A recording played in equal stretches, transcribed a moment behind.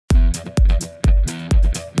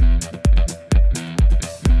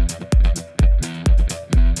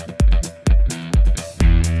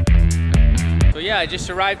I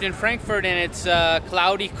just arrived in Frankfurt and it's a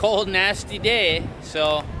cloudy, cold, nasty day.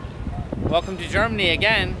 So, welcome to Germany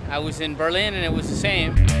again. I was in Berlin and it was the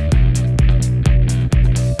same.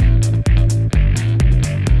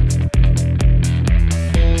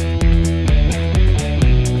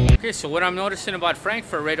 Okay, so what I'm noticing about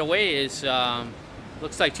Frankfurt right away is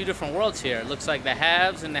looks like two different worlds here. It looks like the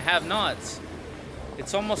haves and the have-nots.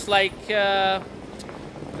 It's almost like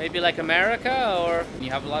maybe like America, or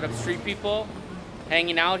you have a lot of street people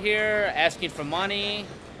hanging out here, asking for money,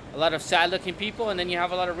 a lot of sad-looking people, and then you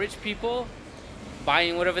have a lot of rich people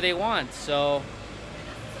buying whatever they want. So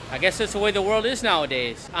I guess that's the way the world is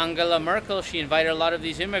nowadays. Angela Merkel, she invited a lot of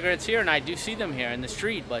these immigrants here, and I do see them here in the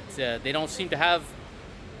street, but they don't seem to have,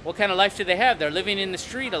 what kind of life do they have? They're living in the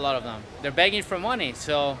street, a lot of them. They're begging for money.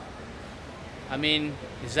 So, I mean,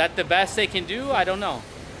 is that the best they can do? I don't know.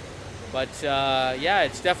 But yeah,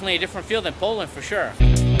 it's definitely a different feel than Poland for sure.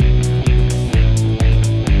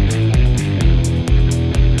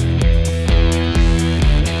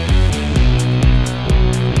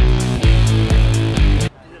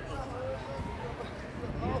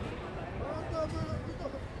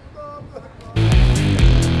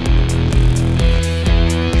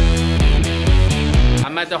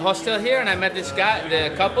 I'm at the hostel here and I met this guy,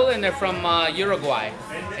 the couple, and they're from Uruguay.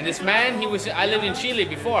 And this man, I lived in Chile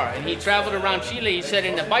before, and he traveled around Chile, he said,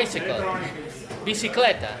 in a bicycle,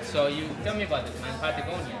 bicicleta. So you tell me about this, man,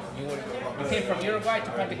 Patagonia. You came from Uruguay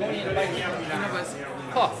to Patagonia in a bicycle?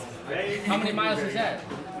 Oh, how many miles is that?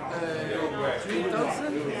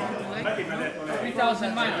 3,000?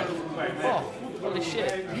 3,000 miles. Oh, holy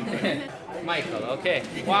shit. Michael, okay.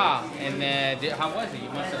 Wow. And how was it? You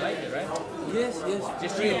must have liked it, right? Yes, yes.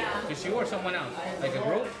 Just you? Just you or someone else? Like a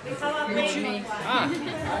group? Me. Ah.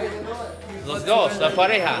 Los dos, la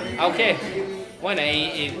pareja. Ok. Bueno,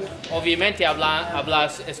 y obviamente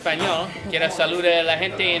hablas español. ¿Quieres saludar a la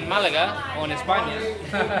gente en Málaga o en España?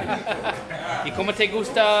 ¿Y cómo te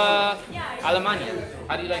gusta Alemania?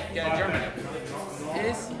 How do you like Germany?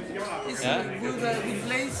 It's a good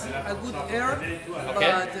place, a good air,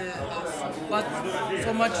 okay. But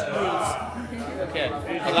so much rules. Okay,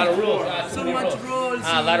 a lot of rules. So much rules.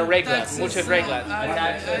 A lot of reglas, taxes, muchas reglas. I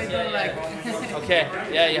don't like. Okay,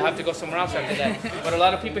 yeah, you have to go somewhere else after that. But a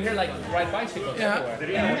lot of people here like ride bicycles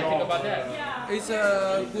everywhere. Yeah, what do you think about that? It's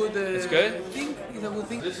a good, it's good? thing. It's a good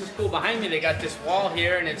thing. This is cool. Behind me, they got this wall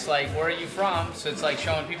here, and it's like, where are you from? So it's like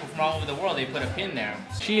showing people from all over the world. They put a pin there.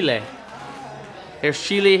 Chile. There's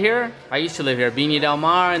Chile here. I used to live here, Viña del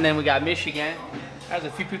Mar, and then we got Michigan. There's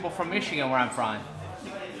a few people from Michigan where I'm from.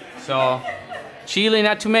 So, Chile,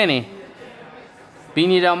 not too many.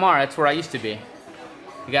 Viña del Mar, that's where I used to be.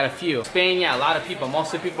 We got a few. Spain, yeah, a lot of people.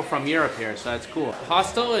 Most of the people from Europe here, so that's cool.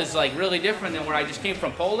 Hostel is like really different than where I just came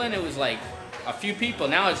from Poland. It was like a few people.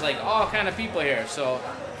 Now it's like all kind of people here. So,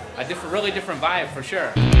 a really different vibe for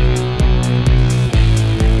sure.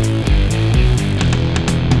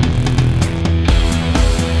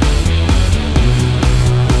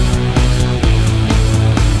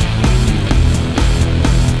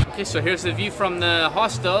 So here's the view from the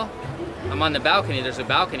hostel. I'm on the balcony. There's a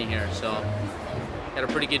balcony here, so got a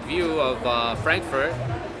pretty good view of Frankfurt.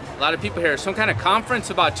 A lot of people here. Some kind of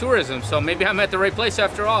conference about tourism, so maybe I'm at the right place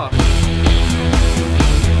after all.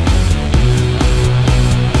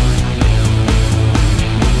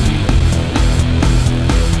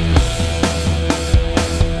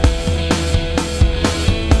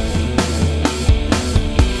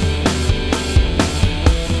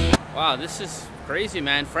 Wow, this is crazy,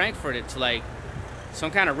 man. Frankfurt, it's like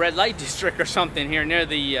some kind of red light district or something here near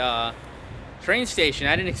the train station.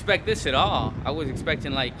 I didn't expect this at all. I was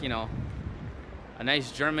expecting, like, you know, a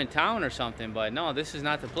nice German town or something, but no, this is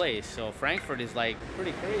not the place. So Frankfurt is like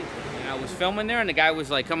pretty crazy. And I was filming there and the guy was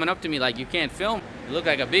like coming up to me like, you can't film. You look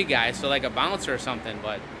like a big guy, so like a bouncer or something,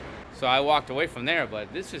 but so I walked away from there.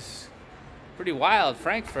 But this is pretty wild,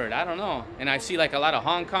 Frankfurt. I don't know. And I see like a lot of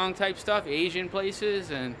Hong Kong type stuff, Asian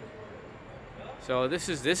places, and so this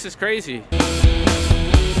is crazy.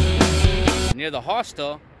 Near the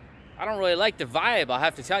hostel, I don't really like the vibe, I'll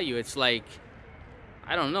have to tell you. It's like,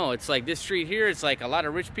 I don't know, it's like this street here, it's like a lot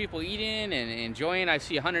of rich people eating and enjoying. I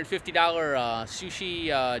see $150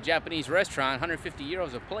 sushi Japanese restaurant, 150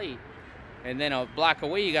 euros a plate. And then a block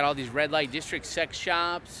away, you got all these red light district sex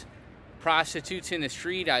shops, prostitutes in the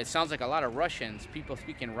street. It sounds like a lot of Russians, people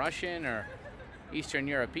speaking Russian or Eastern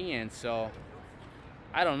European, so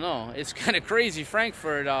I don't know. It's kind of crazy,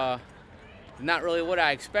 Frankfurt. Not really what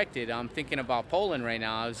I expected. I'm thinking about Poland right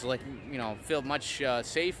now. I was like, you know, feel much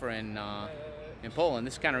safer in Poland.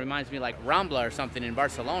 This kind of reminds me like Rambla or something in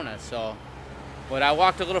Barcelona. So, but I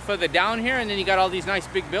walked a little further down here, and then you got all these nice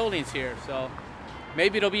big buildings here. So,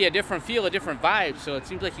 maybe it'll be a different feel, a different vibe. So it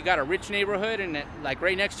seems like you got a rich neighborhood and like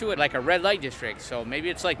right next to it, like a red light district. So maybe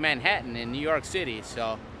it's like Manhattan in New York City.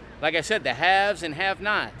 So like I said, the haves and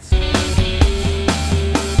have-nots.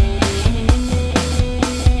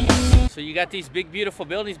 So you got these big, beautiful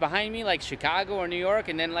buildings behind me, like Chicago or New York.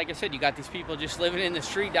 And then, like I said, you got these people just living in the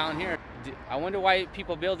street down here. I wonder why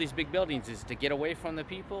people build these big buildings. Is it to get away from the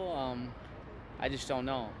people? I just don't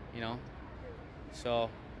know, you know? So,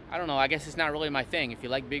 I don't know. I guess it's not really my thing. If you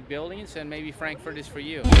like big buildings, then maybe Frankfurt is for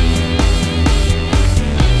you.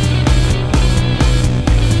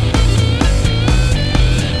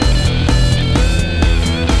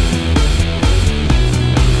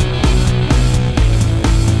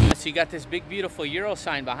 So you got this big, beautiful Euro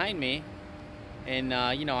sign behind me. And,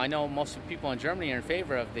 you know, I know most of the people in Germany are in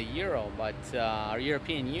favor of the Euro, but, our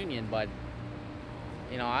European Union, but,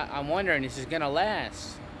 you know, I'm wondering, is this going to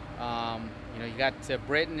last? You know, you got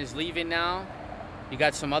Britain is leaving now. You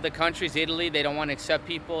got some other countries, Italy, they don't want to accept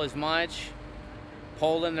people as much.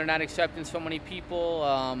 Poland, they're not accepting so many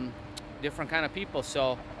people, different kind of people.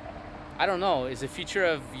 So, I don't know, is the future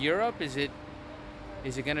of Europe, is it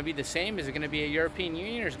going to be the same? Is it going to be a European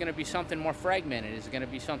Union, or is it going to be something more fragmented? Is it going to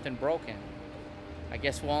be something broken? I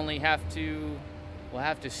guess we'll have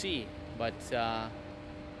to see. But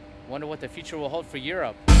wonder what the future will hold for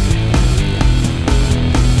Europe.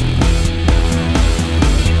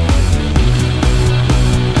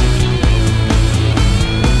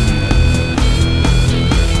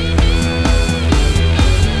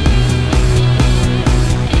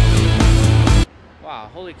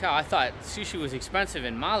 Holy cow, I thought sushi was expensive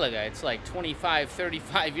in Malaga. It's like 25,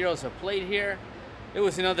 35 euros a plate here. It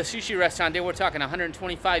was another sushi restaurant, they were talking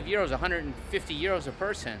 125 euros, 150 euros a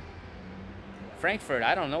person. Frankfurt,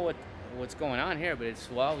 I don't know what's going on here, but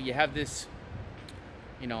it's, well, you have this,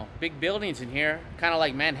 you know, big buildings in here, kind of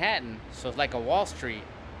like Manhattan. So it's like a Wall Street.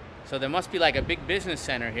 So there must be like a big business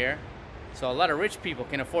center here. So a lot of rich people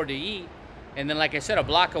can afford to eat. And then, like I said, a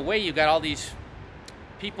block away, you got all these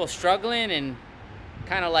people struggling and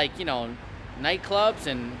kind of like, you know, nightclubs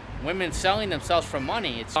and women selling themselves for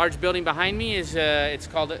money. It's a large building behind me is it's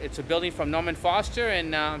a building from Norman Foster,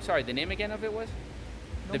 and I'm sorry, the name again of it was?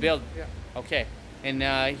 The build. Yeah. Okay. And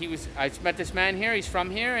I met this man here. He's from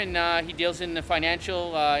here, and he deals in the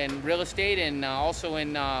financial and real estate, and also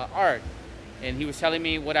in art. And he was telling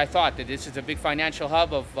me what I thought, that this is a big financial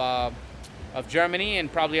hub of Germany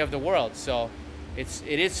and probably of the world. So it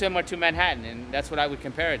is similar to Manhattan, and that's what I would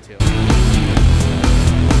compare it to.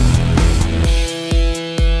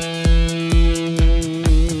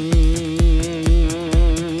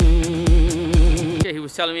 He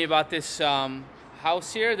was telling me about this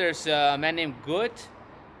house here. There's a man named Goethe,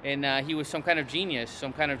 and he was some kind of genius,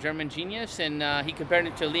 some kind of German genius, and he compared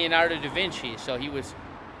it to Leonardo da Vinci. So he was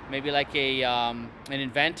maybe like an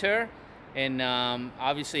inventor, and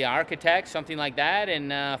obviously an architect, something like that,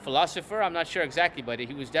 and philosopher. I'm not sure exactly, but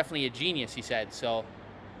he was definitely a genius, he said. So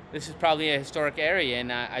this is probably a historic area,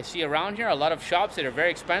 and I see around here a lot of shops that are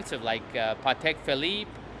very expensive, like Patek Philippe,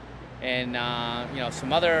 and you know,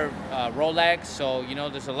 some other Rolex. So, you know,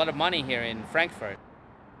 there's a lot of money here in Frankfurt.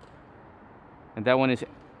 And that one is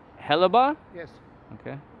Helaba? Yes.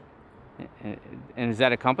 Okay. And is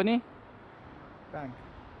that a company? Bank.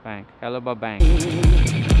 Bank. Helaba Bank.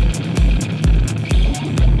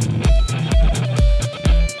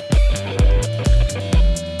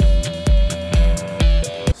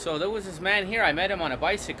 So there was this man here, I met him on a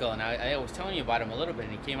bicycle, and I was telling you about him a little bit,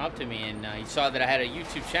 and he came up to me, and he saw that I had a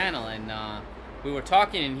YouTube channel, and we were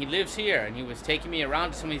talking, and he lives here, and he was taking me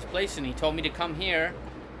around to some of these places, and he told me to come here,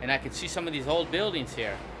 and I could see some of these old buildings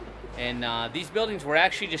here. And these buildings were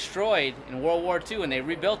actually destroyed in World War II, and they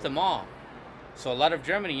rebuilt them all. So a lot of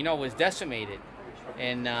Germany, you know, was decimated.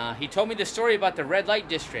 And he told me the story about the red light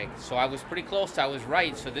district, so I was pretty close, I was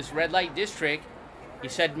right. So this red light district, he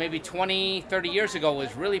said maybe 20, 30 years ago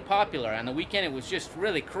was really popular. On the weekend, it was just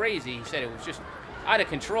really crazy. He said it was just out of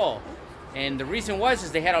control. And the reason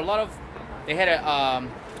was they had a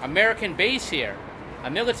American base here, a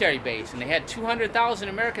military base, and they had 200,000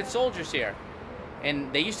 American soldiers here.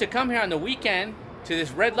 And they used to come here on the weekend to this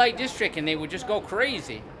red light district, and they would just go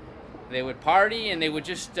crazy. They would party, and they would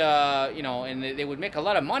just, you know, and they would make a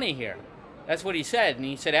lot of money here. That's what he said. And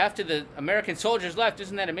he said after the American soldiers left,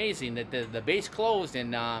 isn't that amazing, that the base closed,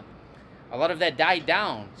 and a lot of that died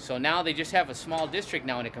down. So now they just have a small district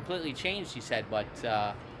now, and it completely changed, he said. But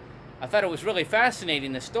I thought it was really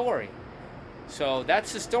fascinating, the story. So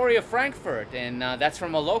that's the story of Frankfurt, and that's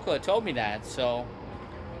from a local that told me that. So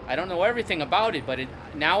I don't know everything about it, but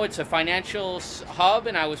now it's a financial hub,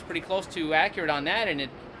 and I was pretty close to accurate on that, and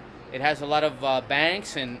it has a lot of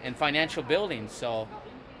banks and financial buildings. So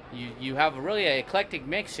you have really an eclectic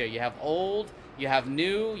mix here. You have old, you have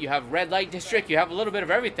new, you have red light district, you have a little bit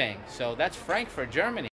of everything. So that's Frankfurt, Germany.